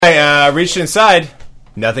reached inside,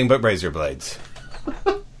 nothing but razor blades.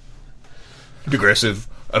 Digressive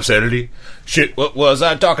obscenity. Shit, what was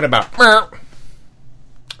I talking about?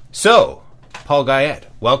 So, Paul Guyette,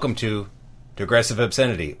 welcome to Digressive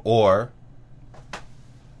Obscenity, or,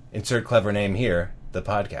 insert clever name here, the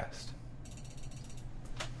podcast.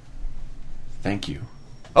 Thank you.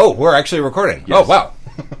 Oh, we're actually recording. Yes. Oh, wow.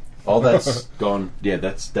 All that's gone. Yeah,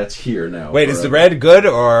 that's here now. Wait, is the red good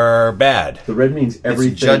or bad? The red means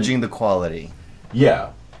everything. It's judging the quality.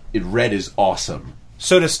 Yeah. Red is awesome.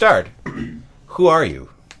 So to start, who are you?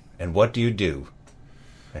 And what do you do?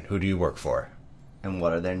 And who do you work for? And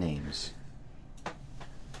what are their names?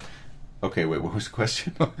 Okay, wait, what was the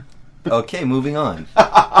question? Okay, moving on.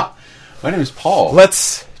 My name is Paul.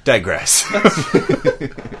 Let's digress.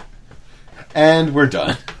 And we're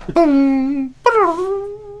done.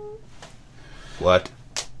 What?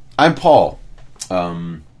 I'm Paul.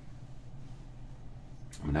 I'm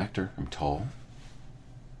an actor. I'm tall.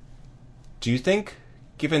 Do you think,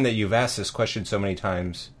 given that you've asked this question so many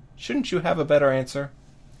times, shouldn't you have a better answer?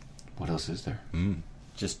 What else is there?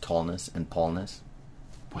 Just tallness and Paulness.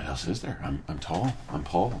 What else is there? I'm tall. I'm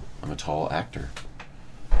Paul. I'm a tall actor.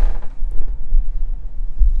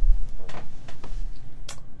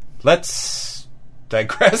 Let's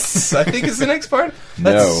digress, I think is the next part.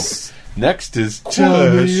 No. Next is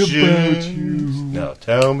tell me about you. No,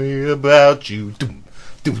 tell me about you. Doom,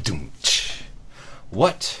 doom, doom.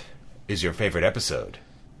 What is your favorite episode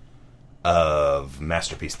of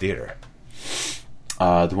Masterpiece Theater?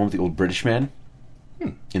 The one with the old British man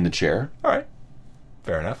in the chair. All right.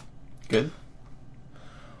 Fair enough. Good.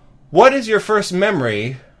 What is your first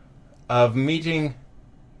memory of meeting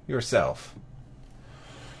yourself?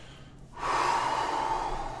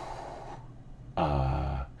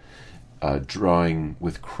 Drawing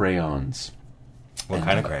with crayons. What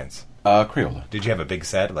kind of crayons? Crayola. Did you have a big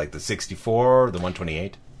set, like the 64 or the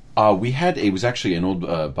 128? It was actually an old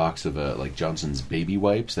box of like Johnson's baby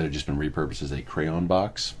wipes that had just been repurposed as a crayon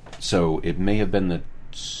box. So it may have been a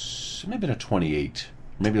 28,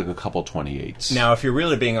 maybe like a couple 28s. Now, if you're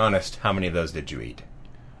really being honest, how many of those did you eat?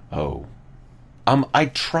 Oh, I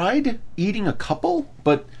tried eating a couple,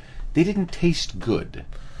 but they didn't taste good.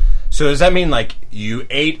 So does that mean like you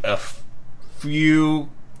ate a few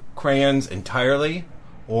crayons entirely,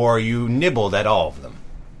 or you nibbled at all of them?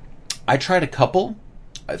 I tried a couple,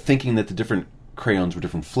 thinking that the different crayons were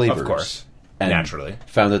different flavors. Of course. And Naturally.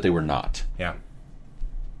 found that they were not. Yeah.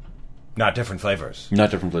 Not different flavors.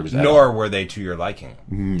 Not different flavors at all. Nor were they to your liking.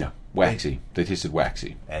 No. Waxy. They tasted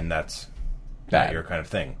waxy. And that's Bad. not your kind of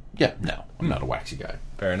thing. Yeah, no. I'm not a waxy guy.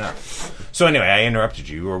 Fair enough. So anyway, I interrupted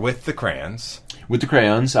you. You were with the crayons. With the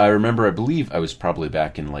crayons, I believe I was probably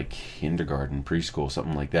back in like kindergarten, preschool,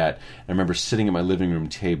 something like that. I remember sitting at my living room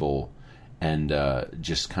table and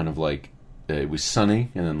just kind of like, it was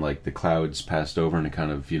sunny, and then like the clouds passed over and it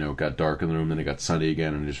kind of, got dark in the room, then it got sunny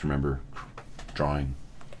again, and I just remember drawing.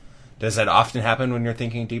 Does that often happen when you're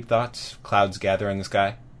thinking deep thoughts? Clouds gather in the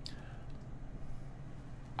sky?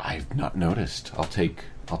 I've not noticed. I'll take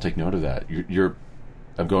note of that.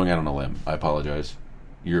 I'm going out on a limb. I apologize.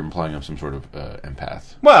 You're implying I'm some sort of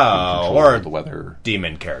empath. Well, or the weather.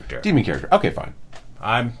 Demon character. Demon character. Okay, fine.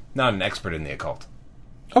 I'm not an expert in the occult.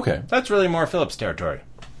 Okay. That's really more Philip's territory.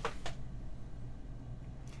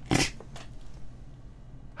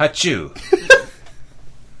 Achoo.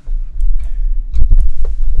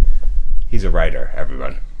 He's a writer,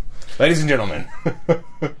 everyone. Ladies and gentlemen.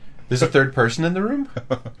 There's a third person in the room?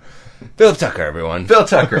 Philip Tucker, everyone. Phil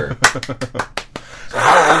Tucker. So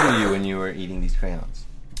how old were you when you were eating these crayons?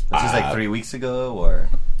 Was this like 3 weeks ago, or?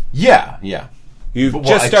 Yeah. You've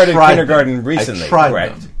just started kindergarten recently, I tried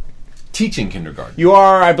correct? them. Teaching kindergarten. You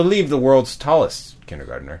are, I believe, the world's tallest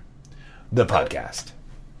kindergartner. The podcast.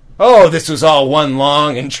 Oh, this was all one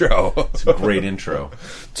long intro. It's a great intro.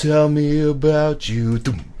 Tell me about you.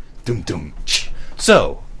 Dum, dum, dum.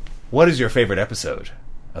 So, what is your favorite episode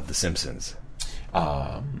of The Simpsons?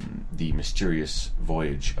 The mysterious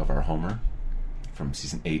voyage of our Homer from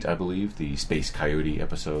season 8, I believe. The Space Coyote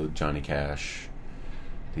episode, Johnny Cash.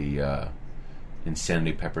 The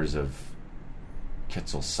Insanity Peppers of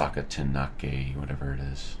Quetzalcoatl Tenake, whatever it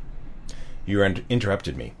is. You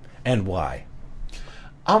interrupted me. And why?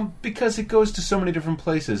 Because it goes to so many different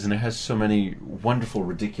places and it has so many wonderful,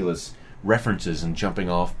 ridiculous references and jumping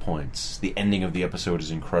off points. The ending of the episode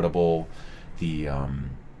is incredible. The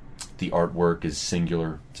artwork is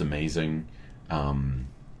singular. It's amazing.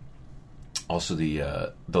 Also,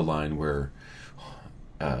 the line where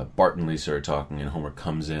Bart and Lisa are talking and Homer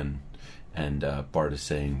comes in and Bart is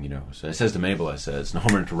saying, so it says to Mabel, and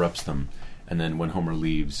Homer interrupts them. And then when Homer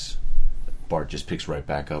leaves, Bart just picks right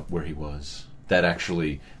back up where he was. That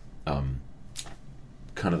actually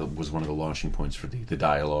kind of was one of the launching points for the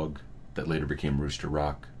dialogue that later became Rooster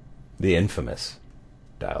Rock. The infamous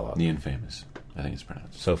dialogue. The infamous, I think it's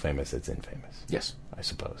pronounced. So famous it's infamous. Yes. I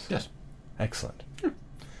suppose. Yes. Excellent.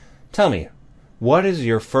 Tell me, what is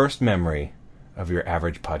your first memory of your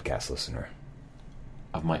average podcast listener?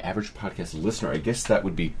 Of my average podcast listener, I guess that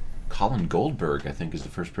would be Colin Goldberg, I think, is the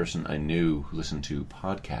first person I knew who listened to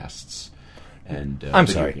podcasts. And I'm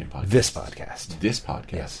video sorry, game podcasts. this podcast. This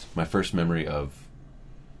podcast. Yes. My first memory of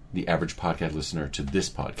the average podcast listener to this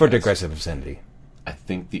podcast. For digressive obscenity. I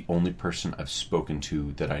think the only person I've spoken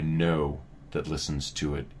to that I know that listens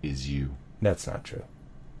to it is you. That's not true.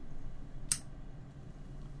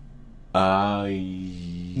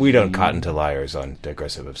 We don't cotton to liars on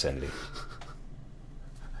digressive obscenity.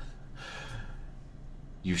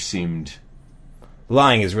 You seemed...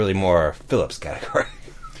 Lying is really more Philip's category.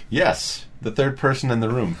 Yes, the third person in the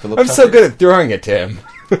room. Philip I'm so good at throwing it to him.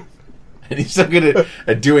 And he's so good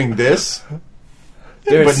at doing this,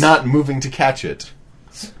 but not moving to catch it.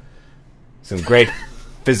 Some great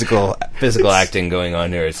physical acting going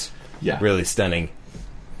on here. It's really stunning.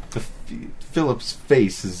 Philip's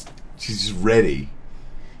face is... She's ready.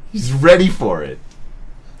 He's ready for it.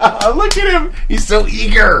 Look at him. He's so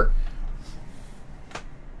eager.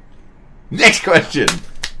 Next question.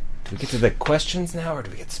 Do we get to the questions now, or do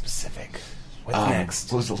we get specific? What's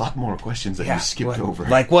next? Well, there's a lot more questions that you skipped over.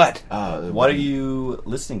 Like what? What are you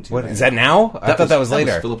listening to? What is that now? I thought that was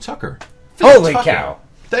later. Philip Tucker. Holy cow.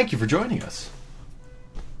 Thank you for joining us.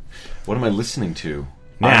 What am I listening to?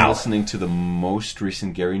 Now. I'm listening to the most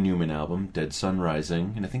recent Gary Newman album, Dead Sun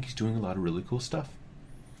Rising, and I think he's doing a lot of really cool stuff.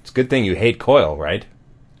 It's a good thing you hate Coil, right?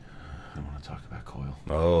 I don't want to talk about Coil.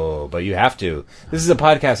 Oh, but you have to. This is a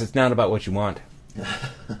podcast. It's not about what you want.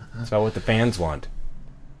 It's about what the fans want.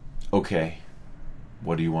 Okay.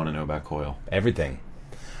 What do you want to know about Coil? Everything.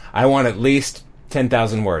 I want at least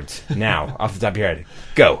 10,000 words. Now, off the top of your head.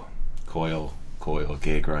 Go. Coil,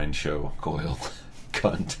 gay grind show, Coil,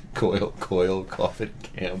 cunt, Coil, coffin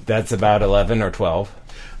camp. That's about 11 or 12.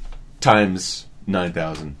 Times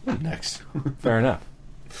 9,000. Next. Fair enough.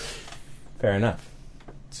 Fair enough.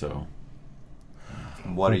 So.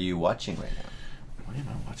 What are you watching right now? What am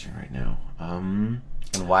I watching right now? And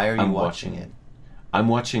why are you watching it? I'm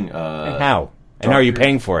watching... and how? And are you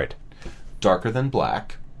paying for it? Darker Than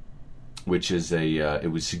Black, which is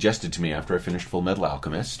it was suggested to me after I finished Full Metal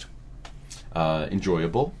Alchemist.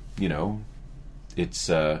 Enjoyable, you know. It's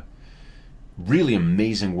a really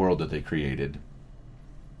amazing world that they created.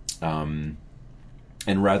 And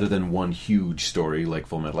rather than one huge story like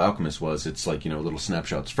Full Metal Alchemist was, it's like, you know, little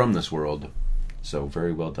snapshots from this world. So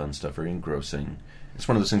very well done stuff, very engrossing. It's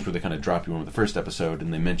one of those things where they kind of drop you in with the first episode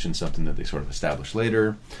and they mention something that they sort of establish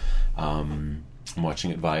later. I'm watching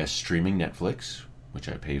it via streaming Netflix, which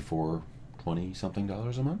I pay for $20-something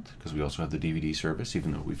a month, because we also have the DVD service,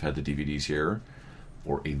 even though we've had the DVDs here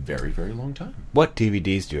for a very, very long time. What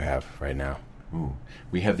DVDs do you have right now? Ooh.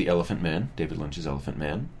 We have The Elephant Man, David Lynch's Elephant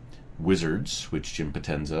Man. Wizards, which Jim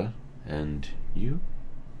Potenza and you,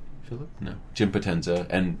 Philip? No. Jim Potenza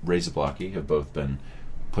and Ray Zablocki have both been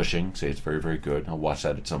pushing, say it's very, very good. I'll watch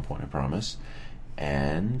that at some point, I promise.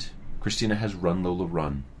 And Christina has Run Lola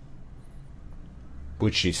Run.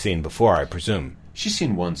 Which she's seen before, I presume. She's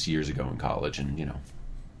seen once years ago in college, and, you know.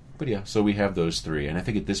 But yeah, so we have those three. And I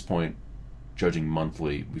think at this point, judging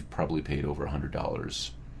monthly, we've probably paid over $100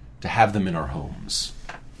 to have them in our homes.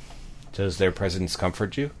 Does their presence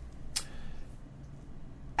comfort you?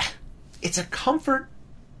 It's a comfort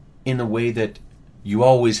in a way that you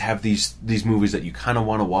always have these movies that you kind of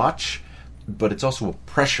want to watch, but it's also a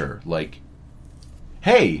pressure. Like,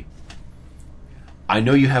 hey, I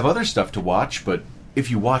know you have other stuff to watch, but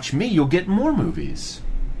if you watch me, you'll get more movies.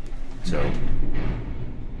 So,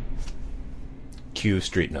 Cue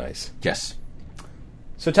street noise. yes.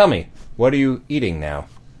 So tell me, what are you eating now?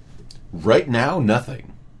 Right now,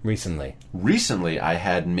 nothing. Recently? Recently, I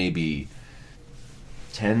had maybe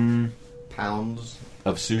 10 Pounds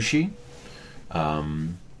of sushi,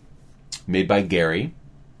 made by Gary.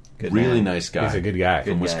 Good Really man. nice guy. He's a good guy.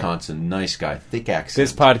 From Good guy. Wisconsin. Nice guy. Thick accent.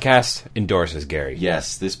 This podcast endorses Gary.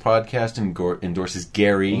 Yes, this podcast endorses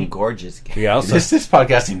Gary. Gorgeous. We also This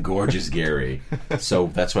podcast engorges Gary. So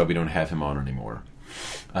that's why we don't have him on anymore.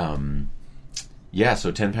 Yeah,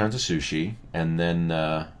 so 10 pounds of sushi, and then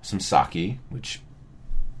some sake, which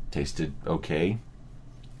tasted okay.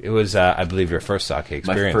 It was, I believe, your first sake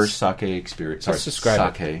experience. My first sake experience. Let's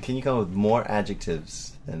describe sake. Can you come up with more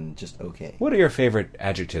adjectives than just okay? What are your favorite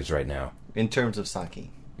adjectives right now? In terms of sake.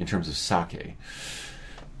 In terms of sake.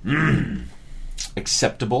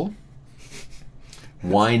 Acceptable.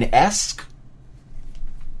 Wine-esque.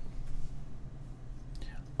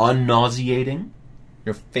 Unnauseating.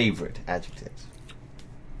 Your favorite adjectives.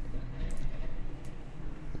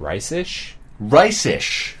 Rice-ish?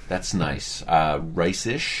 Rice-ish. That's nice.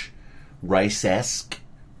 Rice-ish. Rice-esque.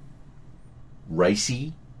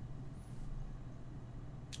 Ricey.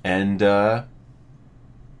 And,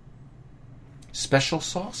 special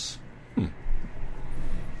sauce?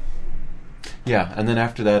 Yeah, and then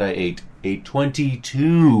after that I ate a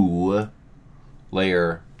 22-layer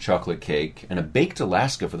chocolate cake and a baked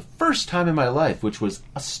Alaska for the first time in my life, which was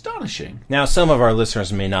astonishing. Now, some of our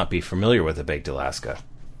listeners may not be familiar with a baked Alaska.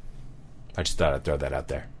 I just thought I'd throw that out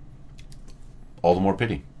there. All the more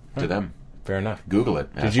pity to them. Fair enough. Google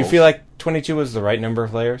it. Did you feel like 22 was the right number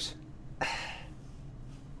of layers?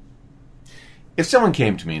 If someone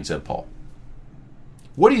came to me and said, Paul,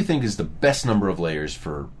 what do you think is the best number of layers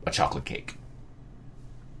for a chocolate cake?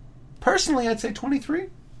 Personally, I'd say 23.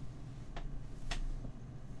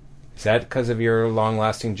 Is that because of your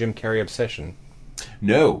long-lasting Jim Carrey obsession?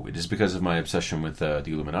 No, it is because of my obsession with the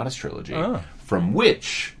Illuminatus trilogy, from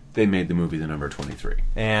which they made the movie the number 23.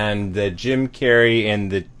 And the Jim Carrey in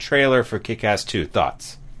the trailer for Kick-Ass 2.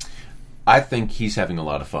 Thoughts? I think he's having a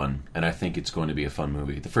lot of fun, and I think it's going to be a fun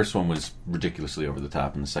movie. The first one was ridiculously over the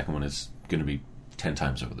top, and the second one is going to be 10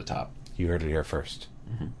 times over the top. You heard it here first.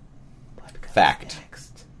 Mm-hmm. Fact.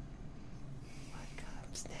 Next? What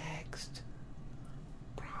comes next?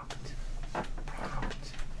 Prompt.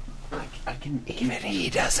 I can Even he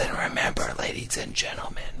doesn't remember, ladies and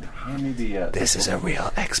gentlemen. This is a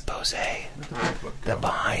real expose. The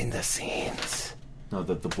behind the scenes. No,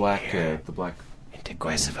 the black.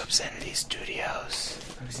 Digressive Obscenity Studios.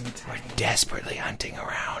 We're desperately hunting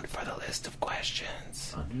around for the list of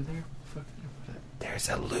questions. Under there? There's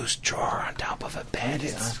a loose drawer on top of a bed.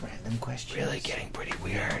 Just It's ask random questions. really getting pretty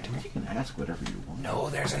weird. You can ask whatever you want. No,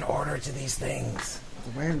 there's an order to these things.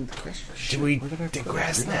 Random questions. Should we Where did I put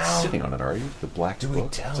digress it? You're not now? sitting on it, are you? The black Do we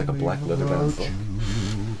book? tell It's like a me black leather-bound book.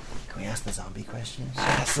 Can we ask the zombie questions?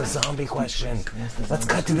 Ask the zombie question. Can we ask the Let's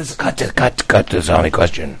zombie cut to this. Cut to the zombie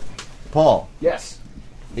question. Paul, Yes.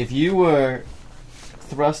 if you were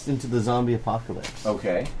thrust into the zombie apocalypse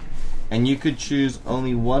Okay. and you could choose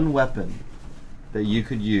only one weapon that you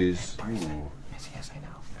could use Yes, I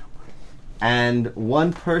know. and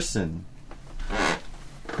one person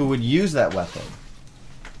who would use that weapon,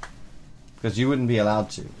 because you wouldn't be allowed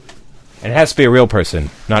to. And it has to be a real person,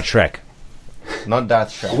 not Shrek. Not Darth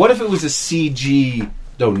Shrek. What if it was a CG...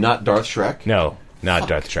 No, not Darth Shrek? No, not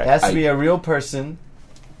Darth It Shrek. has to be a real person,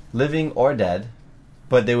 living or dead,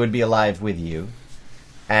 but they would be alive with you.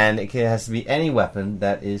 And it has to be any weapon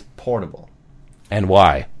that is portable. And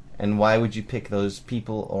why? And why would you pick those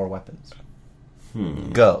people or weapons?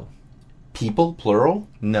 Go. People, plural?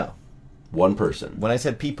 No. One person. When I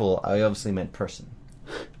said people, I obviously meant person.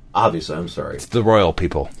 Obviously, I'm sorry. It's the royal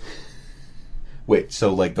people. Wait,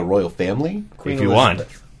 so like the royal family? Queen If you want.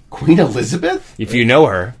 Elizabeth. Queen Elizabeth? If you know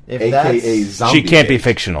her, If AKA that's zombie she can't be bait.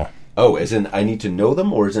 fictional. Oh, as in I need to know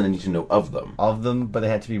them, or as in I need to know of them? of them, but they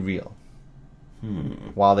had to be real.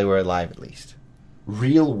 While they were alive, at least.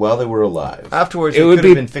 Real while they were alive. Afterwards, It it would could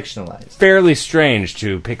have be- been fictionalized. Fairly strange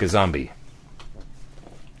to pick a zombie.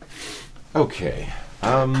 Okay.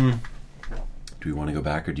 Do we want to go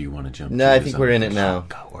back, or do you want to jump? No, to I the think we're in it zombie now.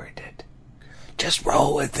 Go word it. Just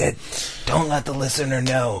roll with it. Don't let the listener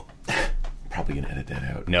know. question? Probably gonna edit that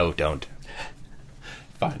out. No, don't.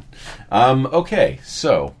 Fine. Okay,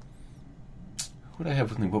 so what would I have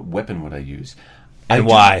with me? What weapon would I use? And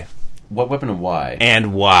why? What weapon and why?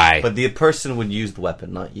 And why? But the person would use the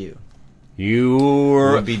weapon, not you.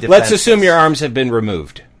 You're... Would be Let's defenseless. assume your arms have been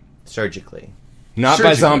removed. Surgically. Not by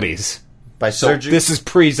Surgically. zombies. By So surgery? This is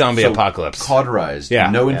pre-zombie So, apocalypse. Cauterized. Yeah.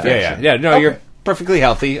 No Yeah, infection. yeah. No, Okay. you're perfectly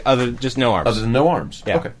healthy, just no arms. Other than no arms.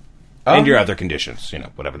 Yeah. Okay. And your other conditions,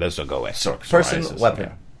 whatever, those will go away. person, psoriasis,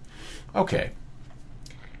 weapon. yeah. Okay.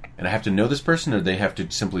 And I have to know this person, or they have to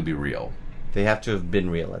simply be real? They have to have been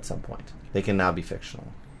real at some point. They can now be fictional.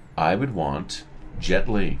 I would want Jet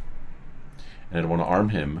Li. And I'd want to arm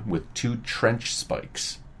him with 2 trench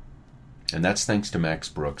spikes. And that's thanks to Max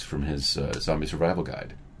Brooks from his Zombie Survival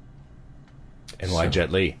Guide. And why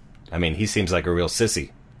Jet Li? I mean, he seems like a real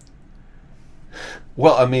sissy.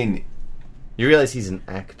 Well, I mean, You realize he's an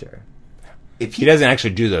actor. if He doesn't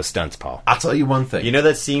actually do those stunts, Paul. I'll tell you one thing. You know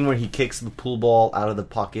that scene where he kicks the pool ball out of the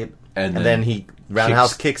pocket? And And then then he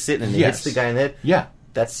roundhouse kicks it and he Yes. hits the guy in the head? Yeah.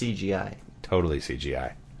 That's CGI. Totally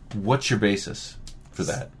CGI. What's your basis for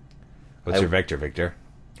that? What's your vector, Victor?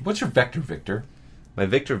 What's your vector, Victor? My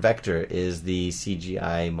Victor Vector is the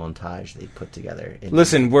CGI montage they put together.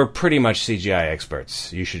 Listen, we're pretty much CGI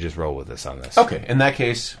experts. You should just roll with us on this. Okay, in that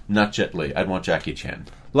case, not Jet Li. I'd want Jackie Chan.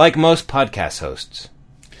 Like most podcast hosts,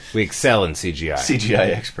 we excel in CGI. CGI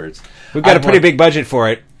experts. We've got a pretty big budget for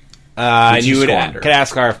it. And you could squander.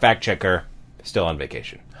 ask our fact checker, still on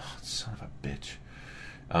vacation. Oh, son of a bitch.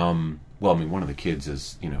 Well, I mean, one of the kids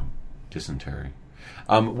is, dysentery.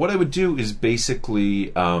 What I would do is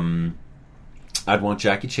basically, I'd want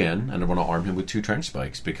Jackie Chan, and I'd want to arm him with 2 trench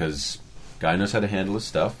spikes, because guy knows how to handle his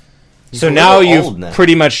stuff. So now you've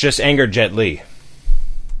pretty much just angered Jet Li.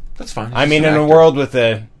 That's fine. I mean, in a world with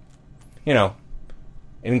an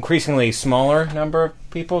increasingly smaller number of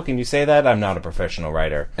people, can you say that? I'm not a professional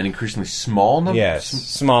writer. An increasingly small number? Yes,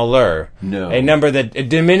 smaller. No. A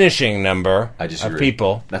diminishing number I disagree. of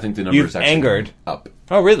people. I think the number you've is actually angered. Up.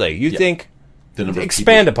 Oh, really? You think... The number of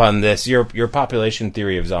Expand people, upon this, your population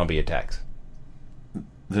theory of zombie attacks.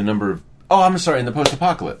 the number of... Oh, I'm sorry, in the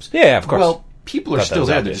post-apocalypse. Yeah, of course. Well, people are Thought that still was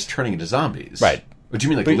there, obvious. they're just turning into zombies. Right. What do you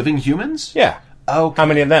mean, like But- living humans? Yeah. Oh, How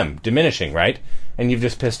many of them? Diminishing, right? And you've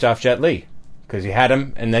just pissed off Jet Li. Because you had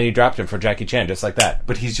him, and then you dropped him for Jackie Chan, just like that.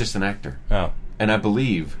 but he's just an actor. Oh, And I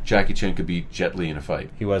believe Jackie Chan could beat Jet Li in a fight.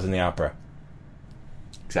 he was in the opera.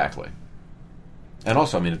 Exactly. And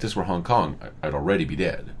also, I mean, if this were Hong Kong, I'd already be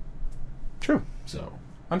dead. True. So,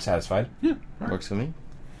 I'm satisfied. yeah. All right. Works for me.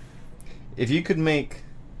 If you could make...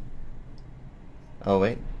 Oh,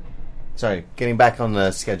 wait. Sorry, getting back on the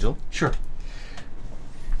schedule. Sure.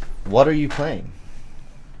 What are you playing?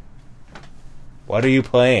 What are you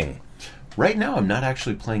playing? Right now, I'm not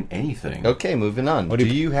actually playing anything. Okay, moving on. What Do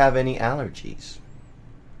do you have any allergies?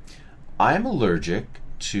 I'm allergic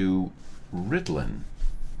to Ritalin.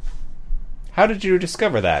 How did you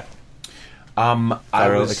discover that?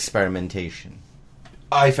 Thorough experimentation.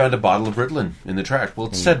 I found a bottle of Ritalin in the trash. Well,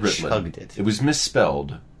 it said Ritalin. chugged it. It was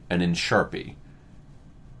misspelled and in Sharpie.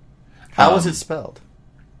 How was it spelled?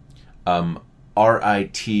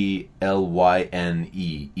 Ritlynee.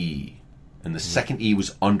 And the second E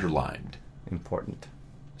was underlined. Important.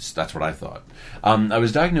 So that's what I thought. I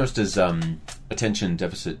was diagnosed as attention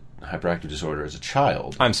deficit hyperactive disorder as a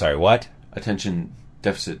child. I'm sorry, what? Attention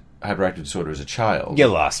deficit hyperactive disorder as a child. You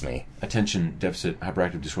lost me. Attention deficit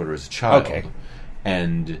hyperactive disorder as a child. Okay.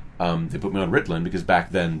 And they put me on Ritalin because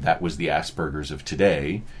back then that was the Asperger's of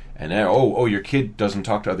today. And now, your kid doesn't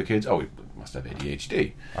talk to other kids. Oh, he must have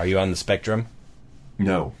ADHD. Are you on the spectrum?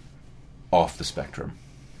 No. Off the spectrum.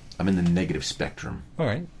 I'm in the negative spectrum. All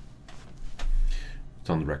right.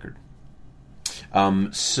 It's on the record.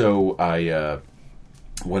 So I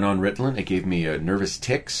went on Ritalin. It gave me nervous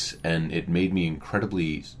tics, and it made me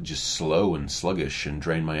incredibly just slow and sluggish and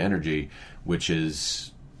drained my energy, which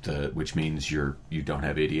means you don't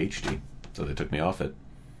have ADHD. So they took me off it.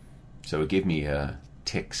 So it gave me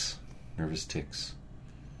tics, nervous tics.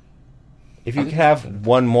 If you could have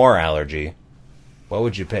one more allergy, what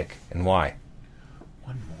would you pick and why?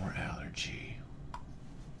 One more allergy.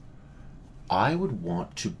 I would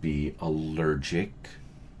want to be allergic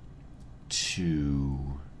to...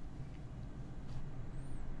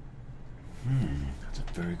 That's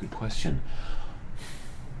a very good question.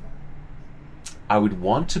 I would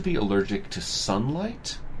want to be allergic to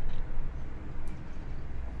sunlight.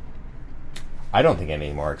 I don't think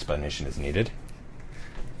any more explanation is needed.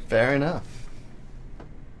 Fair enough.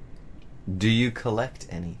 Do you collect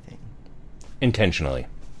anything? Intentionally.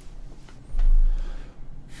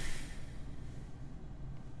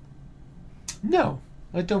 No,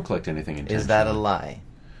 I don't collect anything intentionally. Is that a lie?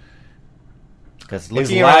 Because Is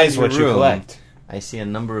looking lies around what your you room, collect? I see a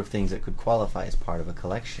number of things that could qualify as part of a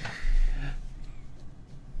collection.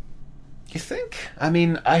 You think? I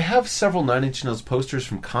mean, I have several Nine Inch Nails posters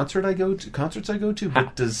from concerts I go to,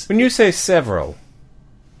 but does... When you say several,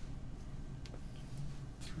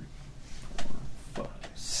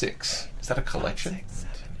 6. Is that a collection? 6,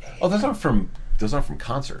 7, 8. Oh, those aren't from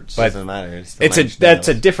concerts. But Doesn't matter. It's still that's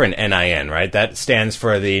a different NIN, right? That stands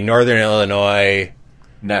for the Northern Illinois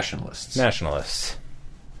Nationalists. Nationalists.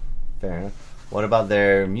 Fair enough. What about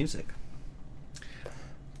their music?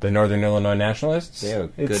 The Northern Illinois Nationalists? They're a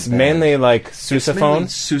good it's band. mainly like It's mainly sousaphone.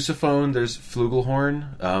 sousaphone. There's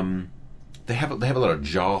flugelhorn. They have a lot of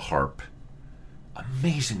jaw harp.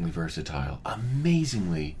 Amazingly versatile.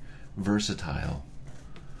 Amazingly versatile.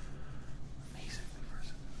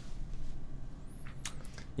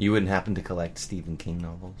 You wouldn't happen to collect Stephen King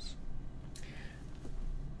novels?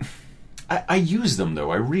 I use them though.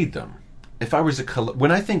 I read them. If I was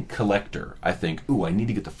when I think collector, I think, ooh, I need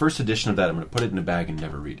to get the first edition of that. I'm going to put it in a bag and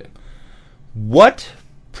never read it. What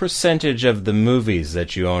percentage of the movies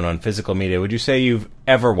that you own on physical media would you say you've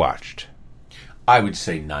ever watched? I would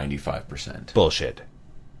say 95%. Bullshit.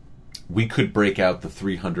 We could break out the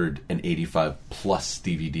 385 plus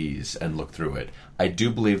DVDs and look through it. I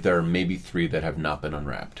do believe there are maybe 3 that have not been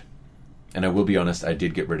unwrapped. And I will be honest, I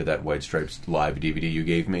did get rid of that White Stripes live DVD you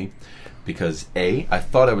gave me. Because A, I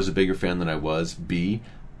thought I was a bigger fan than I was. B,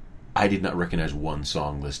 I did not recognize one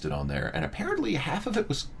song listed on there. And apparently half of it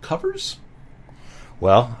was covers.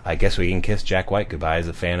 Well, I guess we can kiss Jack White goodbye as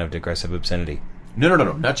a fan of Digressive Obscenity. No,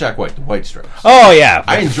 not Jack White, the White Stripes. Oh, yeah.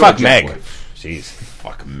 I enjoyed Fuck Jack Meg. White. Jeez.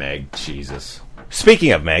 Fuck Meg, Jesus.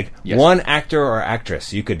 Speaking of Meg, Yes. one actor or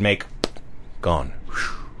actress you could make gone.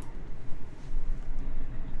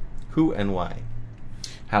 Who and why?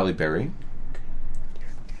 Halle Berry.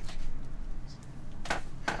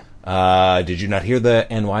 Did you not hear the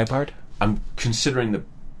NY part? I'm considering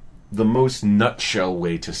the most nutshell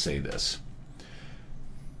way to say this.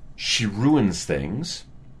 She ruins things.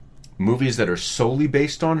 Movies that are solely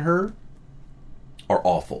based on her are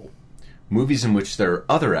awful. Movies in which there are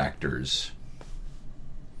other actors,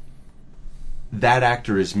 that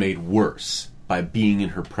actor is made worse by being in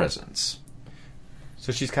her presence.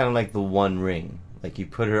 So she's kind of like the One Ring. Like you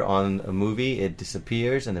put her on a movie, it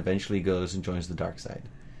disappears, and eventually goes and joins the dark side.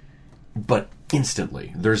 But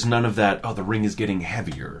instantly. There's none of that, oh, the ring is getting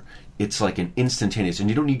heavier. It's like an instantaneous, and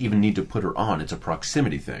you don't even need to put her on. It's a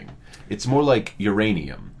proximity thing. It's more like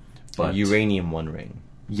uranium. But Uranium One Ring.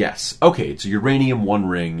 Yes. Okay, it's a uranium One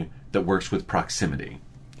Ring that works with proximity.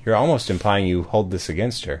 You're almost implying you hold this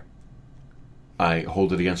against her. I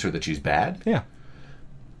hold it against her that she's bad? Yeah.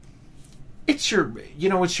 It's your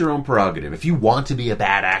own prerogative. If you want to be a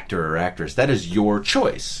bad actor or actress, that is your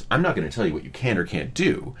choice. I'm not going to tell you what you can or can't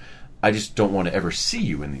do. I just don't want to ever see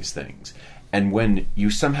you in these things. And when you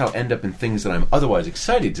somehow end up in things that I'm otherwise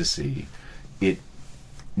excited to see, it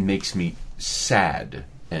makes me sad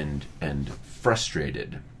and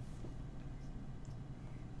frustrated.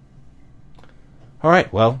 All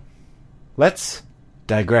right, well, let's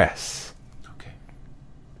digress. Okay.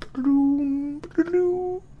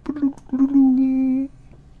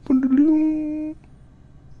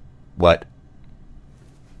 What?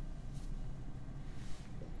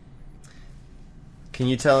 Can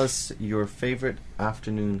you tell us your favorite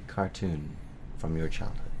afternoon cartoon from your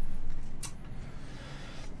childhood?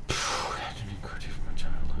 Afternoon cartoon from my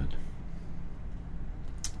childhood.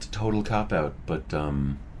 It's a total cop-out, but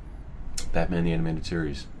Batman the Animated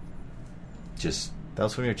Series. Just... That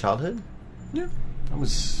was from your childhood? Yeah. I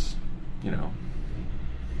was, 5th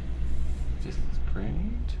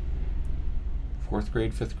grade? 4th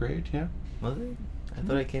grade, 5th grade, yeah. Was it? I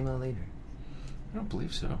thought it came out later. I don't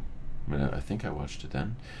believe so. I mean, I think I watched it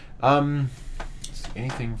then.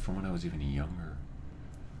 Anything from when I was even younger.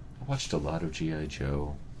 I watched a lot of G.I.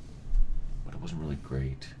 Joe, but it wasn't really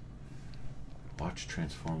great. Watched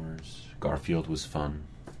Transformers. Garfield was fun,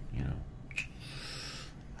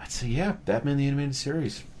 I'd say, yeah, Batman the Animated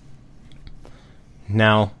Series.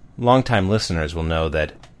 Now, longtime listeners will know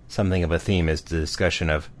that something of a theme is the discussion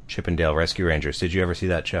of Chip and Dale Rescue Rangers. Did you ever see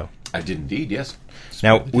that show? I did indeed, yes.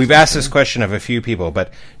 Now, we've asked this question of a few people,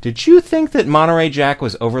 but did you think that Monterey Jack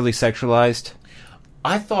was overly sexualized?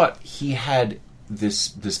 I thought he had this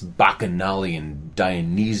bacchanalian,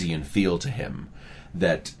 Dionysian feel to him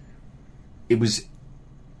that it was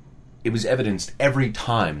evidenced every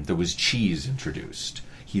time there was cheese introduced.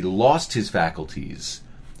 He lost his faculties.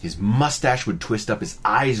 His mustache would twist up. His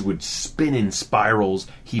eyes would spin in spirals.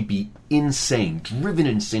 He'd be insane, driven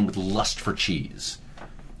insane with lust for cheese.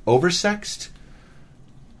 Oversexed?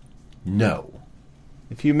 No.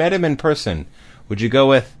 If you met him in person, would you go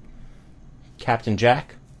with Captain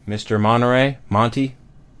Jack, Mr. Monterey, Monty?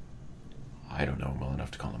 I don't know him well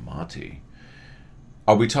enough to call him Monty.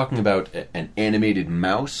 Are we talking about an animated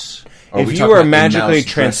mouse? If you were magically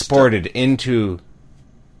transported into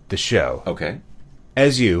the show, okay,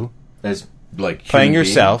 as you, as like playing human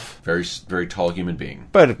yourself, being, very tall human being,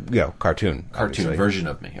 but cartoon obviously. Version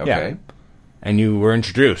of me, okay, yeah. And you were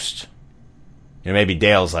introduced. Maybe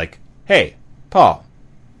Dale's like, "Hey, Paul,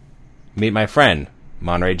 meet my friend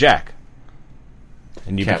Monterey Jack,"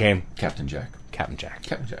 and you became Captain Jack. Captain Jack.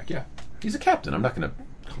 Captain Jack, yeah, he's a captain. I'm not going to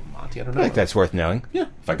call him Monty. I don't I know. think that's worth knowing. Yeah,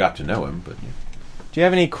 if I got to know him, but. Yeah. Do you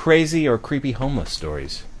have any crazy or creepy homeless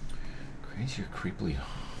stories? Crazy or creepily.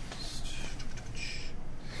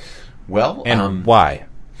 Well, and why?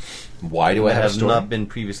 Why do I have a have story? not been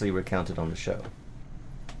previously recounted on the show.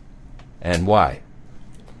 And why?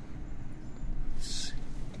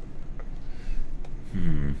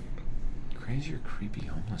 Crazy or creepy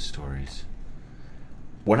homeless stories.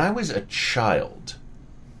 When I was a child,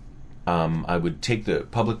 I would take the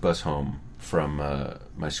public bus home from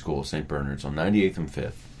my school, St. Bernard's, on 98th and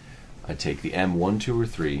 5th, I'd take the M1, 2, or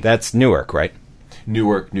 3. That's Newark, right?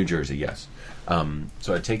 Newark, New Jersey, yes.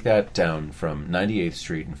 So I'd take that down from 98th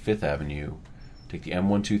Street and 5th Avenue, take the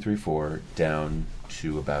M1, 2, 3, 4 down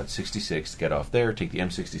to about 66, get off there, take the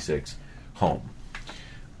M66 home.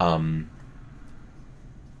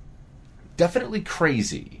 Definitely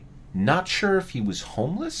crazy. Not sure if he was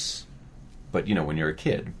homeless, but, when you're a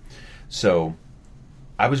kid. So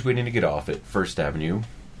I was waiting to get off at 1st Avenue,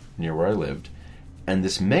 near where I lived, and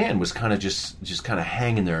this man was kind of just kind of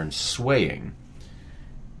hanging there and swaying.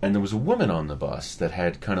 And there was a woman on the bus that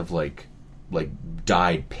had kind of like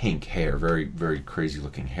dyed pink hair, very, very crazy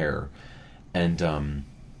looking hair. And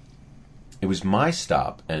it was my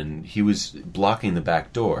stop, and he was blocking the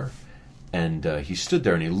back door. And he stood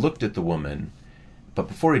there and he looked at the woman. But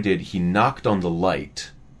before he did, he knocked on the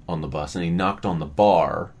light on the bus, and he knocked on the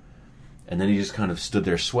bar. And then he just kind of stood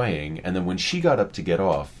there swaying. And then when she got up to get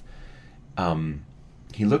off,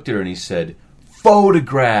 he looked at her and he said,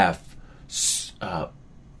 photograph,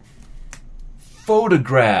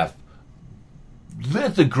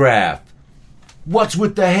 lithograph, what's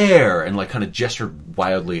with the hair? And kind of gestured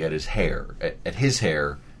wildly at his hair, at his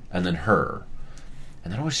hair, and then her.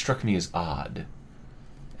 And that always struck me as odd.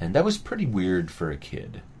 And that was pretty weird for a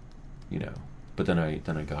kid, But then I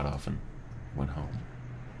got off and went home.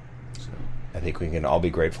 So I think we can all be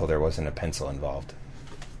grateful there wasn't a pencil involved.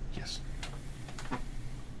 Yes.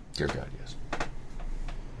 Dear God, yes.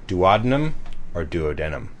 Duodenum or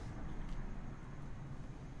duodenum?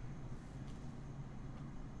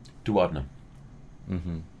 Duodenum.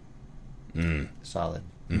 Solid.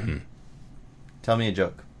 Tell me a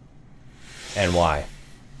joke. And why?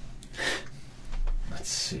 Let's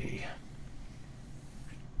see.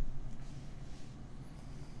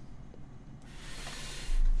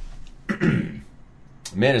 A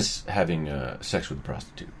man is having sex with a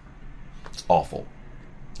prostitute. It's awful.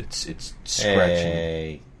 It's scratching.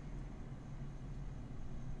 Hey.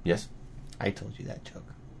 Yes? I told you that joke.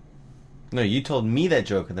 No, you told me that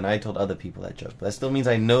joke, and then I told other people that joke. But that still means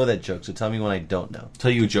I know that joke, so tell me when I don't know. Tell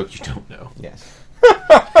you a joke you don't know. Yes.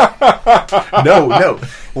 No.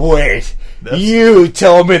 Wait. You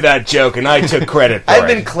told me that joke, and I took credit for I've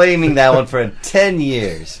it. been claiming that one for 10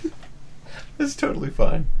 years. That's totally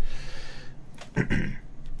fine.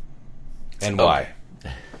 And why?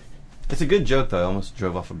 It's a good joke, though. I almost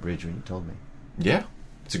drove off a bridge when you told me. Yeah,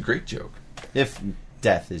 it's a great joke. If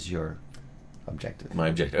death is your objective. My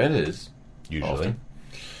objective. And it is. Usually.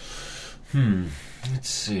 Often. Let's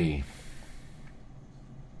see.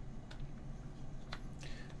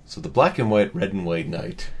 So the black and white, red and white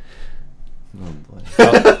night. Oh, boy.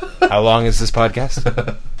 How long is this podcast?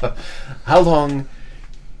 How long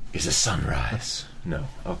is a sunrise? No.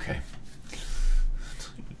 Okay. I'll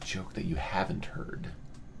tell you a joke that you haven't heard.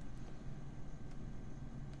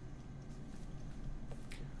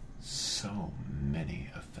 So many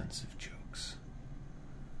offensive jokes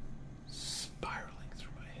spiraling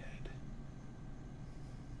through my head.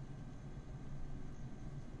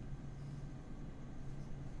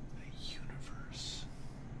 A universe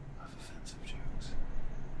of offensive jokes.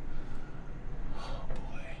 Oh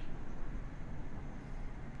boy.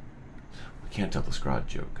 We can't tell the Scrod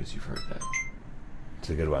joke because you've heard that. It's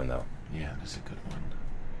a good one, though. Yeah, that's a good one.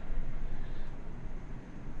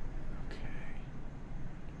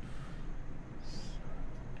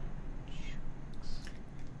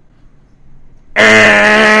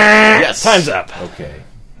 Yes. Time's up. Okay.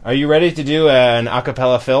 Are you ready to do an a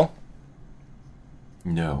cappella fill?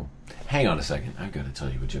 No. Hang on a second. I've got to tell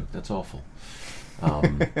you a joke. That's awful.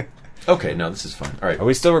 Okay, no, this is fine. All right. Are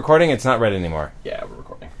we still recording? It's not red anymore. Yeah, we're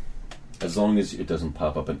recording. As long as it doesn't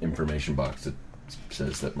pop up an information box that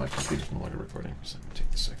says that my computer's no longer recording. So I'm going to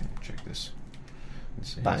take a second and check this.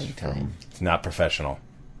 Let's see. Buying time. It's not professional.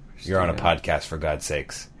 You're on a podcast, for God's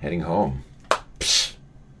sakes. Heading home. Psh.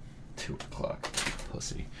 2 o'clock.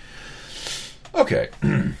 Pussy. Okay.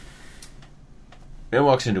 Man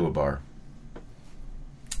walks into a bar.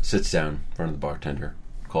 Sits down in front of the bartender.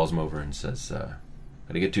 Calls him over and says,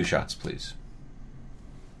 gotta get 2 shots, please.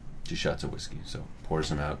 2 shots of whiskey. So pours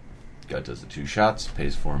them out. Guy does the 2 shots,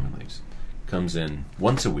 pays for them, and leaves. Comes in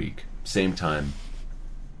once a week, same time,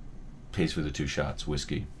 pays for the 2 shots,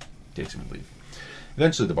 whiskey, takes him and leave.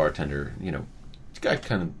 Eventually the bartender, the guy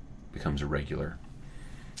kind of becomes a regular.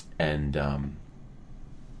 And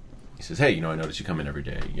he says, hey, I notice you come in every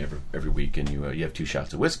day, every week, and you have 2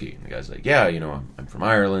 shots of whiskey. And the guy's like, yeah, I'm from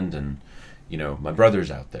Ireland, and, my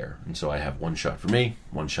brother's out there. And so I have 1 shot for me,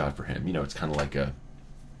 1 shot for him. It's kind of like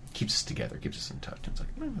keeps us together, keeps us in touch. And it's like,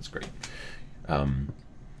 oh, that's great.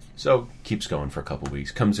 So keeps going for a couple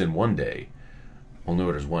weeks. Comes in one day, only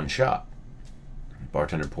orders 1 shot.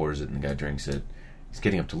 bartender pours it, and the guy drinks it. He's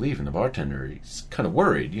getting up to leave, and the bartender, he's kind of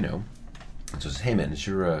worried, you know. And so he says, "Hey, man, is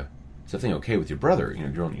everything okay with your brother? You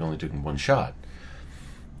know, you only took him one shot."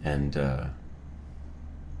 And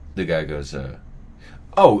the guy goes,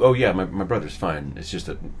 oh, yeah, my brother's fine. It's just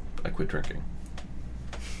that I quit drinking."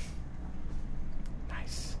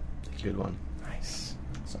 Nice. Good one. Nice.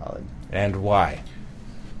 Solid. And why?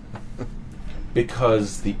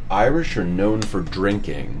 Because the Irish are known for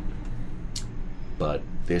drinking, but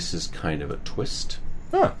this is kind of a twist.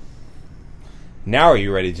 Huh. Now are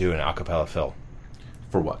you ready to do an a cappella fill?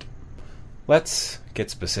 For what? Let's get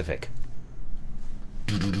specific.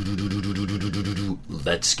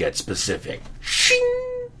 Let's get specific.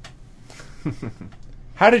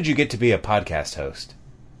 How did you get to be a podcast host?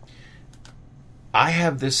 I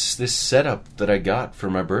have this setup that I got for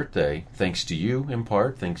my birthday, thanks to you in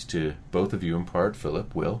part, thanks to both of you in part,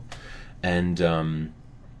 Philip, Will, and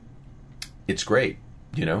it's great.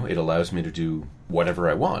 You know, it allows me to do whatever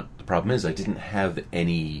I want. The problem is I didn't have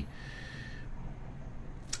anything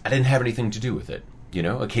to do with it. You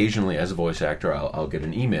know, occasionally as a voice actor, I'll get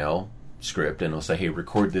an email script and it'll say, "Hey,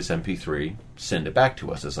 record this MP3, send it back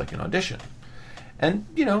to us as like an audition." And,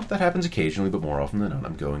 you know, that happens occasionally, but more often than not,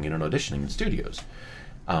 I'm going in and auditioning in studios.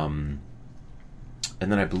 And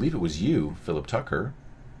then I believe it was you, Philip Tucker,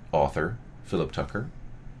 author Philip Tucker,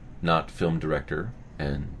 not film director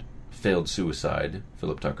and failed suicide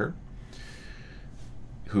Philip Tucker,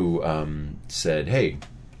 who said, "Hey,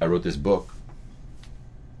 I wrote this book.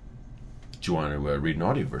 Do you want to read an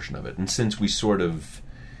audio version of it?" And since we sort of,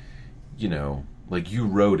 you know, like you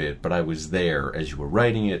wrote it, but I was there as you were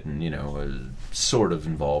writing it, and, you know, sort of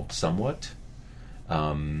involved somewhat.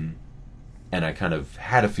 And I kind of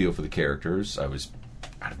had a feel for the characters. I was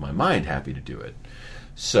out of my mind happy to do it.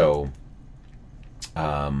 So,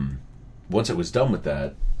 once it was done with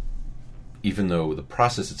that, even though the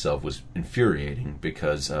process itself was infuriating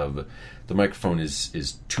because of the microphone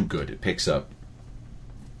is too good. It picks up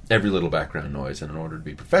every little background noise, and in order to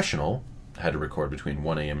be professional, I had to record between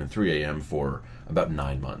 1 a.m. and 3 a.m. for about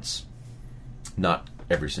 9 months. Not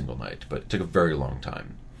every single night, but it took a very long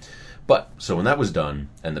time. But, so when that was done,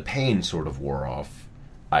 and the pain sort of wore off,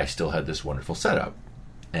 I still had this wonderful setup,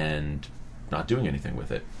 and not doing anything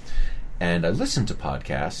with it. And I listened to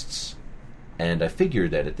podcasts, and I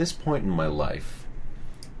figured that at this point in my life,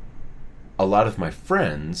 a lot of my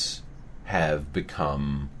friends have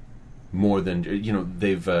become more than, you know,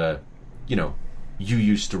 they've, you know, you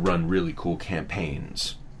used to run really cool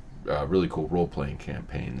campaigns, really cool role-playing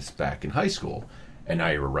campaigns back in high school, and now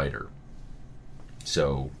you're a writer.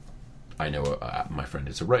 So, I know my friend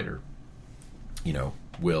is a writer. You know,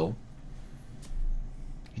 Will,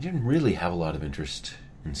 he didn't really have a lot of interest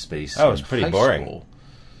in space. Oh, it was pretty boring. School.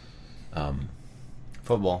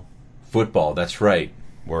 Football. Football, that's right.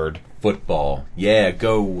 Word. Football. Yeah,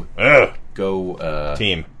 go. Ugh. Go.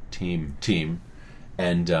 Team.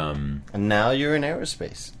 And now you're in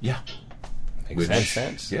aerospace. Yeah. Makes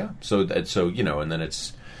sense. Yeah. So you know, and then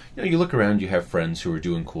it's, you know, you look around, you have friends who are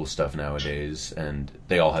doing cool stuff nowadays, and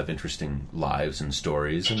they all have interesting lives and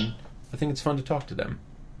stories, and I think it's fun to talk to them,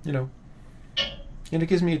 you know. And it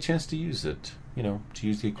gives me a chance to use it, you know, to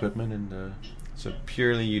use the equipment, and So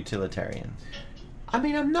purely utilitarian. I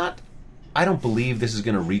mean, I don't believe this is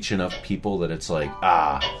going to reach enough people that it's like,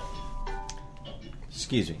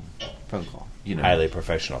 Excuse me. Phone call. you know, Highly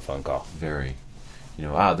professional phone call. very, you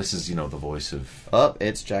know, this is, you know, the voice of... Oh,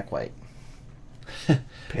 it's Jack White.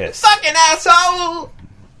 Piss. Fucking asshole!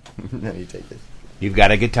 No, you take this. You've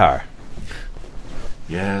got a guitar.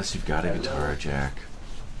 Yes, you've got a guitar, Jack.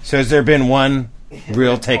 So has there been one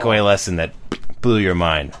real takeaway lesson that blew your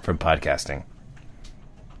mind from podcasting?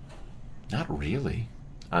 Not really.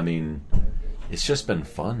 I mean, it's just been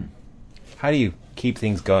fun. How do you keep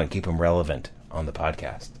things going, keep them relevant on the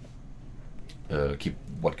podcast? Keep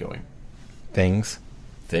what going? Things.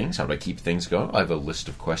 Things? How do I keep things going? I have a list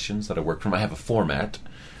of questions that I work from. I have a format,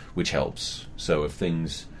 which helps. So if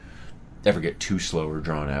things ever get too slow or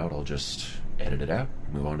drawn out, I'll just edit it out,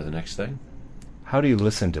 move on to the next thing. How do you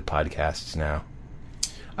listen to podcasts now?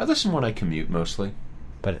 I listen when I commute, mostly.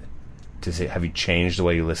 But have you changed the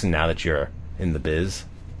way you listen now that you're in the biz?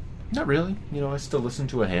 Not really. You know, I still listen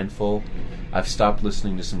to a handful. I've stopped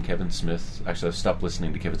listening to some Kevin Smith. Actually, I've stopped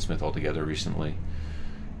listening to Kevin Smith altogether recently.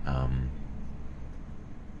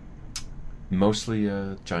 Mostly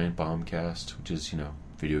Giant Bombcast, which is, you know,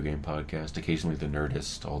 video game podcast. Occasionally The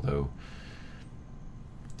Nerdist, although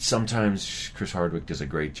sometimes Chris Hardwick does a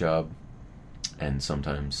great job, and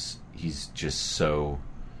sometimes he's just so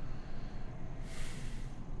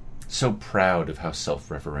proud of how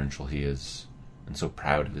self-referential he is and so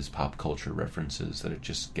proud of his pop culture references that it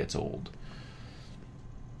just gets old.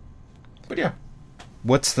 But yeah.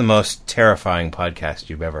 What's the most terrifying podcast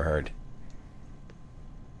you've ever heard?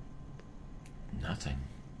 Nothing.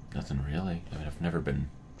 Nothing really. I mean, I've never been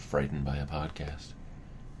frightened by a podcast.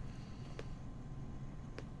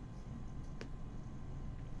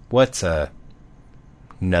 What's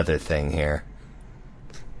another thing here?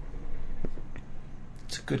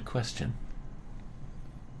 It's a good question.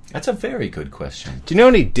 That's a very good question. Do you know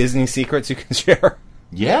any Disney secrets you can share?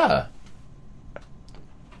 Yeah.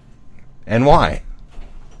 And why?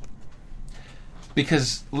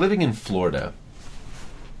 Because living in Florida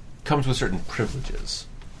comes with certain privileges.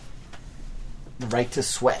 The right to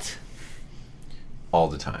sweat. All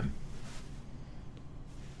the time.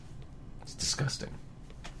 It's disgusting.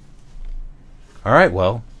 All right,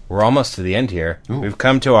 well, we're almost to the end here. Ooh. We've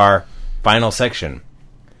come to our final section.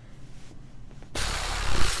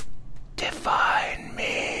 Define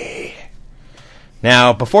me.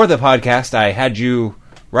 Now, before the podcast, I had you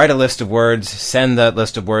write a list of words, send that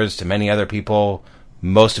list of words to many other people,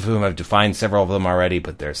 most of whom have defined several of them already,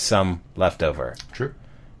 but there's some left over. True.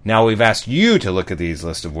 Now we've asked you to look at these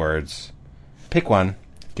list of words. Pick one.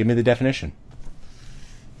 Give me the definition.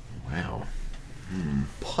 Wow.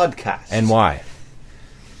 Podcast. And why?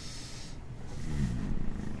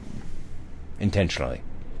 Intentionally.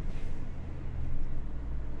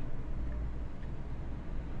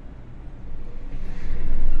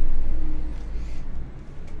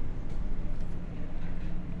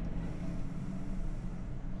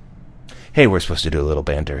 Hey, we're supposed to do a little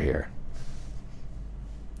banter here.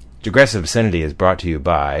 Digressive Obscenity is brought to you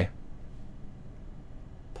by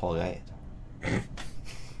Paul Guyett.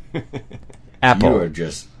 Apple, You are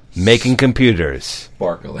just making computers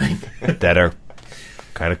sparkling. that are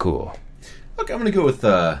kind of cool. Okay, I'm going to go with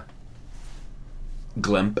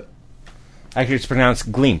Glimp. Actually, it's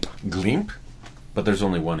pronounced Gleamp. Glimp? But there's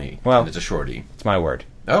only one E. Well- and it's a short E. It's my word.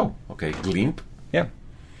 Oh, okay. Glimp. Yeah.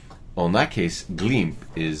 Well, in that case, Glimp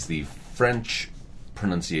is the French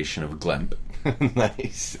pronunciation of Glemp.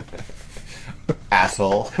 Nice.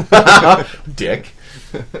 Asshole. Dick.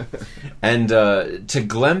 And to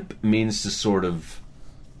glemp means to sort of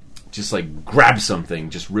just like grab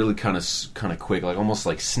something, just really kind of quick, like almost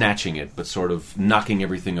like snatching it, but sort of knocking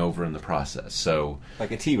everything over in the process. So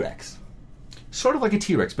Like a T-Rex. sort of like a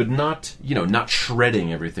T-Rex, but not, not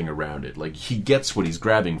shredding everything around it. Like he gets what he's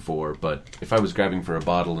grabbing for, but if I was grabbing for a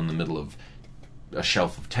bottle in the middle of a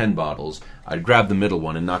shelf of 10 bottles, I'd grab the middle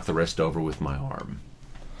one and knock the rest over with my arm.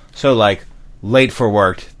 So, like, late for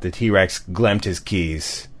work, the T-Rex glimpsed his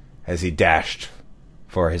keys as he dashed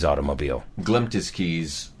for his automobile. Glimpsed his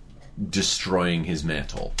keys, destroying his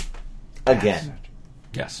mantle. Again.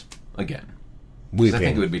 Yes, again. 'Cause Weeping. I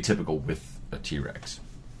think it would be typical with a T-Rex.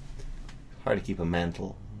 Hard to keep a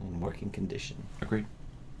mantle in working condition. Agreed.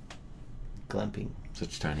 Glamping.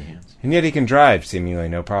 Such tiny hands. And yet he can drive, seemingly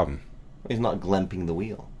no problem. He's not glamping the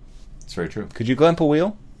wheel. It's very true. Could you glimp a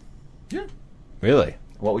wheel? Yeah. Really?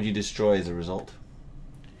 What would you destroy as a result?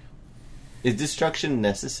 Is destruction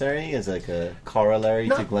necessary as like a corollary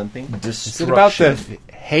to glamping? Is it about the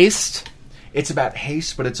haste? It's about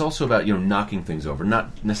haste, but it's also about, knocking things over,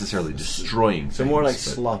 not necessarily destroying things. So more like but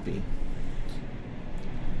sloppy.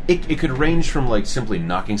 It could range from, like, simply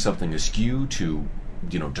knocking something askew to,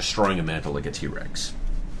 destroying a mantle like a T-Rex.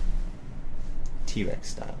 T-Rex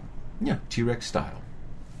style. Yeah, T-Rex style.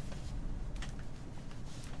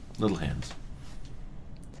 Little hands.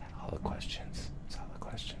 All the questions. That's all the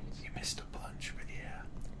questions. You missed a bunch, but yeah.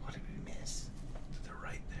 What did we miss? They're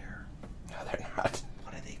right there. No, they're not.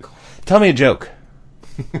 What are they called? Tell me a joke.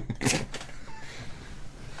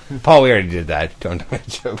 Paul, we already did that. Don't tell me a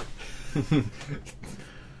joke.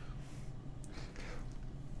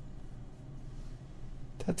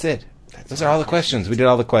 That's it. Those are all the questions. We did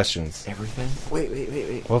all the questions. Everything?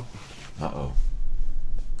 Wait. Well, Uh-oh.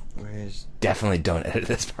 Where's... definitely don't edit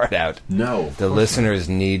this part out. No. The listeners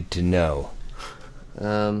need to know.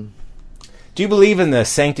 Um... Do you believe in the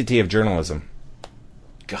sanctity of journalism?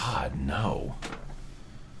 God, no.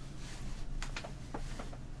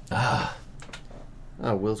 Oh,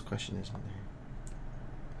 Will's question is on there.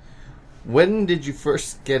 When did you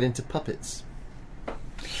first get into puppets?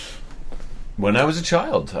 When I was a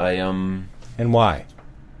child, I, And why?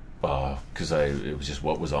 because it was just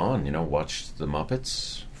what was on, watched the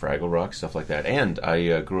Muppets, Fraggle Rock, stuff like that. And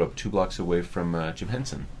I grew up 2 blocks away from Jim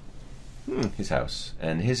Henson, his house.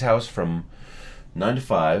 And his house from 9 to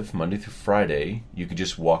 5, Monday through Friday, you could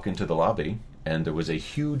just walk into the lobby, and there was a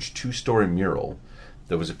huge 2-story mural.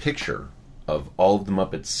 There was a picture of all of the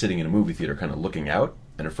Muppets sitting in a movie theater kind of looking out,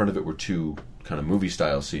 and in front of it were two kind of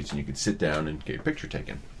movie-style seats, and you could sit down and get your picture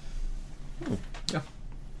taken. Yeah.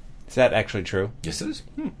 Is that actually true? Yes, it is.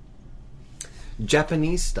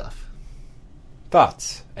 Japanese stuff.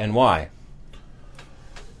 Thoughts, and why?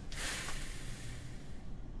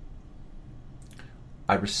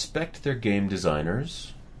 I respect their game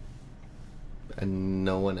designers. And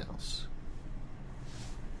no one else.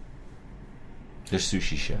 They're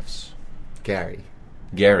sushi chefs. Gary.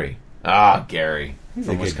 Gary. Ah, Gary. He's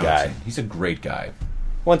from a good Wisconsin. guy. He's a great guy.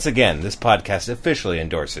 Once again, this podcast officially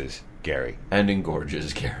endorses Gary. And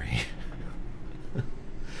engorges Gary.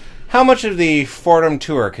 How much of the Fordham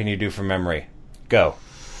tour can you do from memory? Go.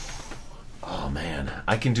 Oh, man.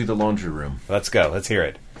 I can do the laundry room. Let's go. Let's hear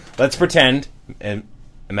it. Let's pretend, and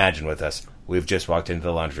imagine with us, we've just walked into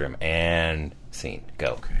the laundry room, and scene.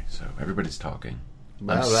 Go. Okay, so everybody's talking.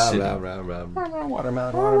 Rah, I'm rah, sitting. rah, rah, rah. Watermelon,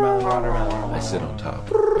 watermelon, watermelon. I sit on top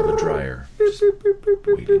of a dryer, just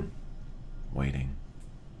waiting.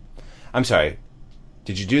 I'm sorry.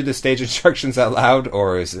 Did you do the stage instructions out loud,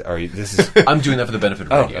 or this is? I'm doing that for the benefit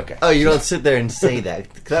of radio. okay. Oh, you don't sit there and say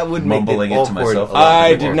that. That would make Mumbling it it to awkward. myself. a lot. I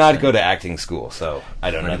Everybody did walks not in. go to acting school, so I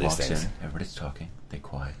don't know Everybody these walks things. in, everybody's talking. They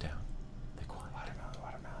quiet down. They quiet. Watermelon,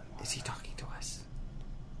 watermelon. Is he talking to us?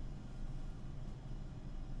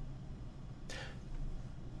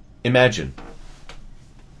 Imagine.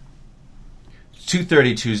 It's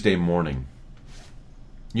 2:30 Tuesday morning.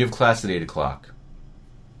 You have class at 8 o'clock.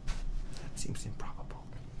 That seems improbable.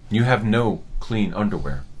 You have no clean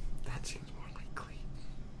underwear. That seems more likely.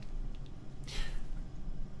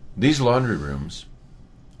 These laundry rooms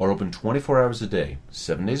are open 24 hours a day,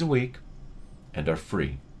 7 days a week, and are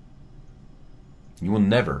free. You will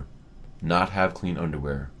never not have clean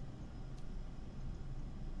underwear.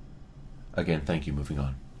 Again, thank you. Moving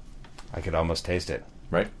on. I could almost taste it.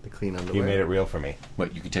 Right? The clean underwear. You made it real for me.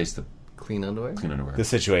 What, you can taste the Clean underwear? clean underwear. The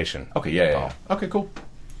situation. Okay, yeah. Okay, cool.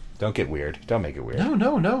 Don't get weird. Don't make it weird.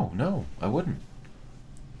 No, I wouldn't.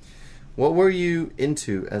 What were you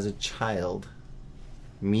into as a child,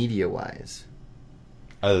 media-wise?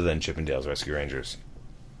 Other than Chippendales Rescue Rangers.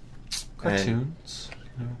 Cartoons.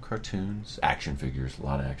 Cartoons. Action figures. A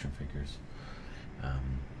lot of action figures.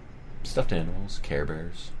 Stuffed animals. Care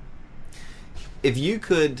Bears. If you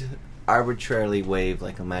could arbitrarily wave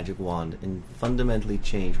like a magic wand and fundamentally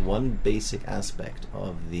change one basic aspect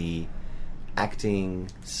of the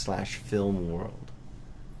acting/film world,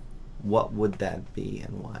 what would that be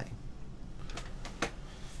and why?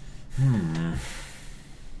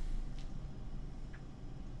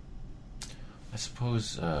 I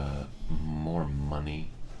suppose more money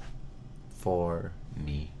For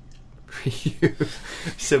me. you.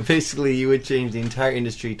 So basically you would change the entire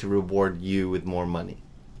industry to reward you with more money.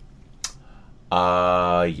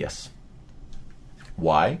 Yes.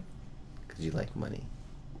 Why? Because you like money.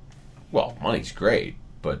 Well, money's great,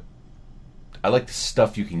 but I like the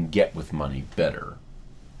stuff you can get with money better.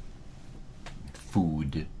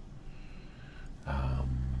 Food.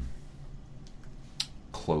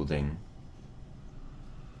 Clothing.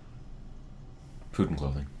 Food and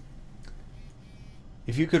clothing.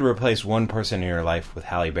 If you could replace one person in your life with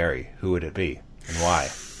Halle Berry, who would it be? And why?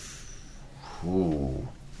 Ooh.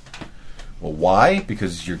 Well, why?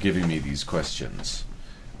 Because you're giving me these questions.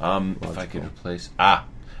 If I could replace...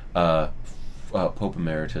 Pope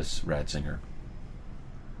Emeritus Ratzinger.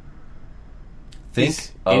 Think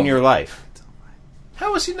He's of... in your life.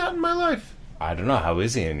 How is he not in my life? I don't know. How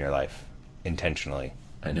is he in your life? Intentionally.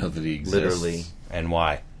 I know that he exists. Literally. And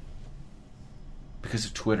why? Because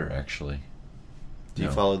of Twitter, actually. Do you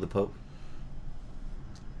No. follow the Pope?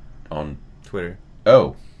 On... Twitter.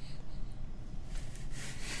 Oh.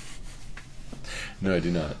 No, I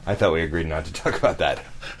do not. I thought we agreed not to talk about that.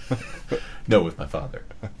 No, with my father.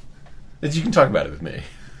 You can talk about it with me.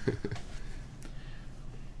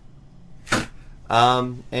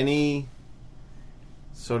 Any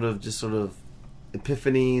sort of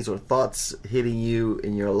epiphanies or thoughts hitting you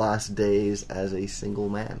in your last days as a single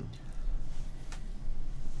man?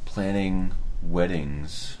 Planning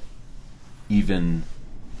weddings, even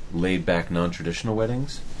laid-back, non-traditional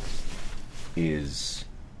weddings, is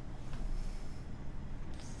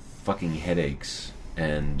fucking headaches,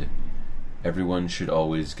 and everyone should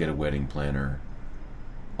always get a wedding planner.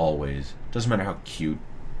 Always. Doesn't matter how cute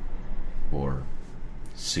or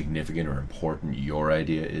significant or important your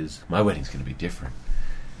idea is. My wedding's going to be different.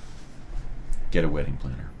 Get a wedding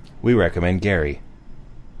planner. We recommend Gary.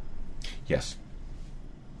 Yes.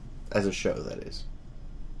 As a show, that is.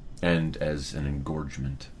 And as an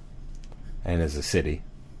engorgement. And as a city.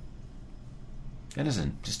 And as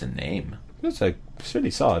just a name. That's a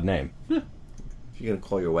pretty solid name. If you're going to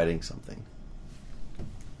call your wedding something.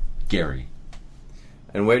 Gary.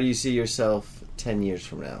 And where do you see yourself 10 years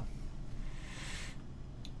from now?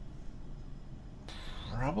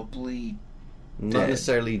 Probably Not Dead.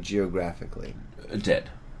 necessarily geographically. Dead.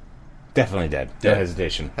 Definitely dead. No Dead.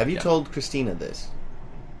 hesitation. Have you Yeah. told Christina this?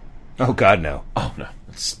 Oh, God, no. Oh, no.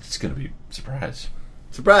 It's going to be a surprise.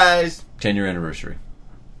 Surprise! 10-year anniversary.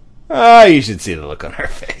 Oh, you should see the look on her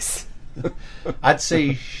face. I'd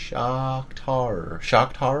say shocked horror.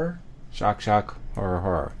 Shocked horror? Shock, horror,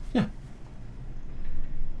 horror. Yeah.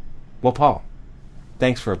 Well, Paul,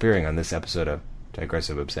 thanks for appearing on this episode of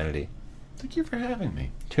Digressive Obscenity. Thank you for having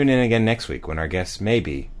me. Tune in again next week when our guest may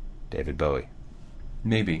be David Bowie.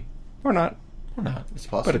 Maybe. Or not. Or not. It's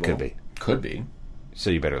possible. But it could be. Could be. So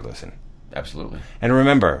you better listen. Absolutely. And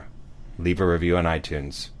remember, leave a review on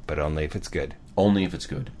iTunes, but only if it's good. Only if it's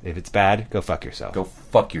good. If it's bad, go fuck yourself. Go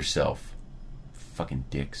fuck yourself. Fucking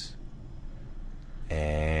dicks.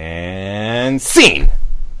 And scene!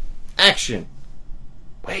 Action!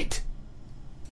 Wait.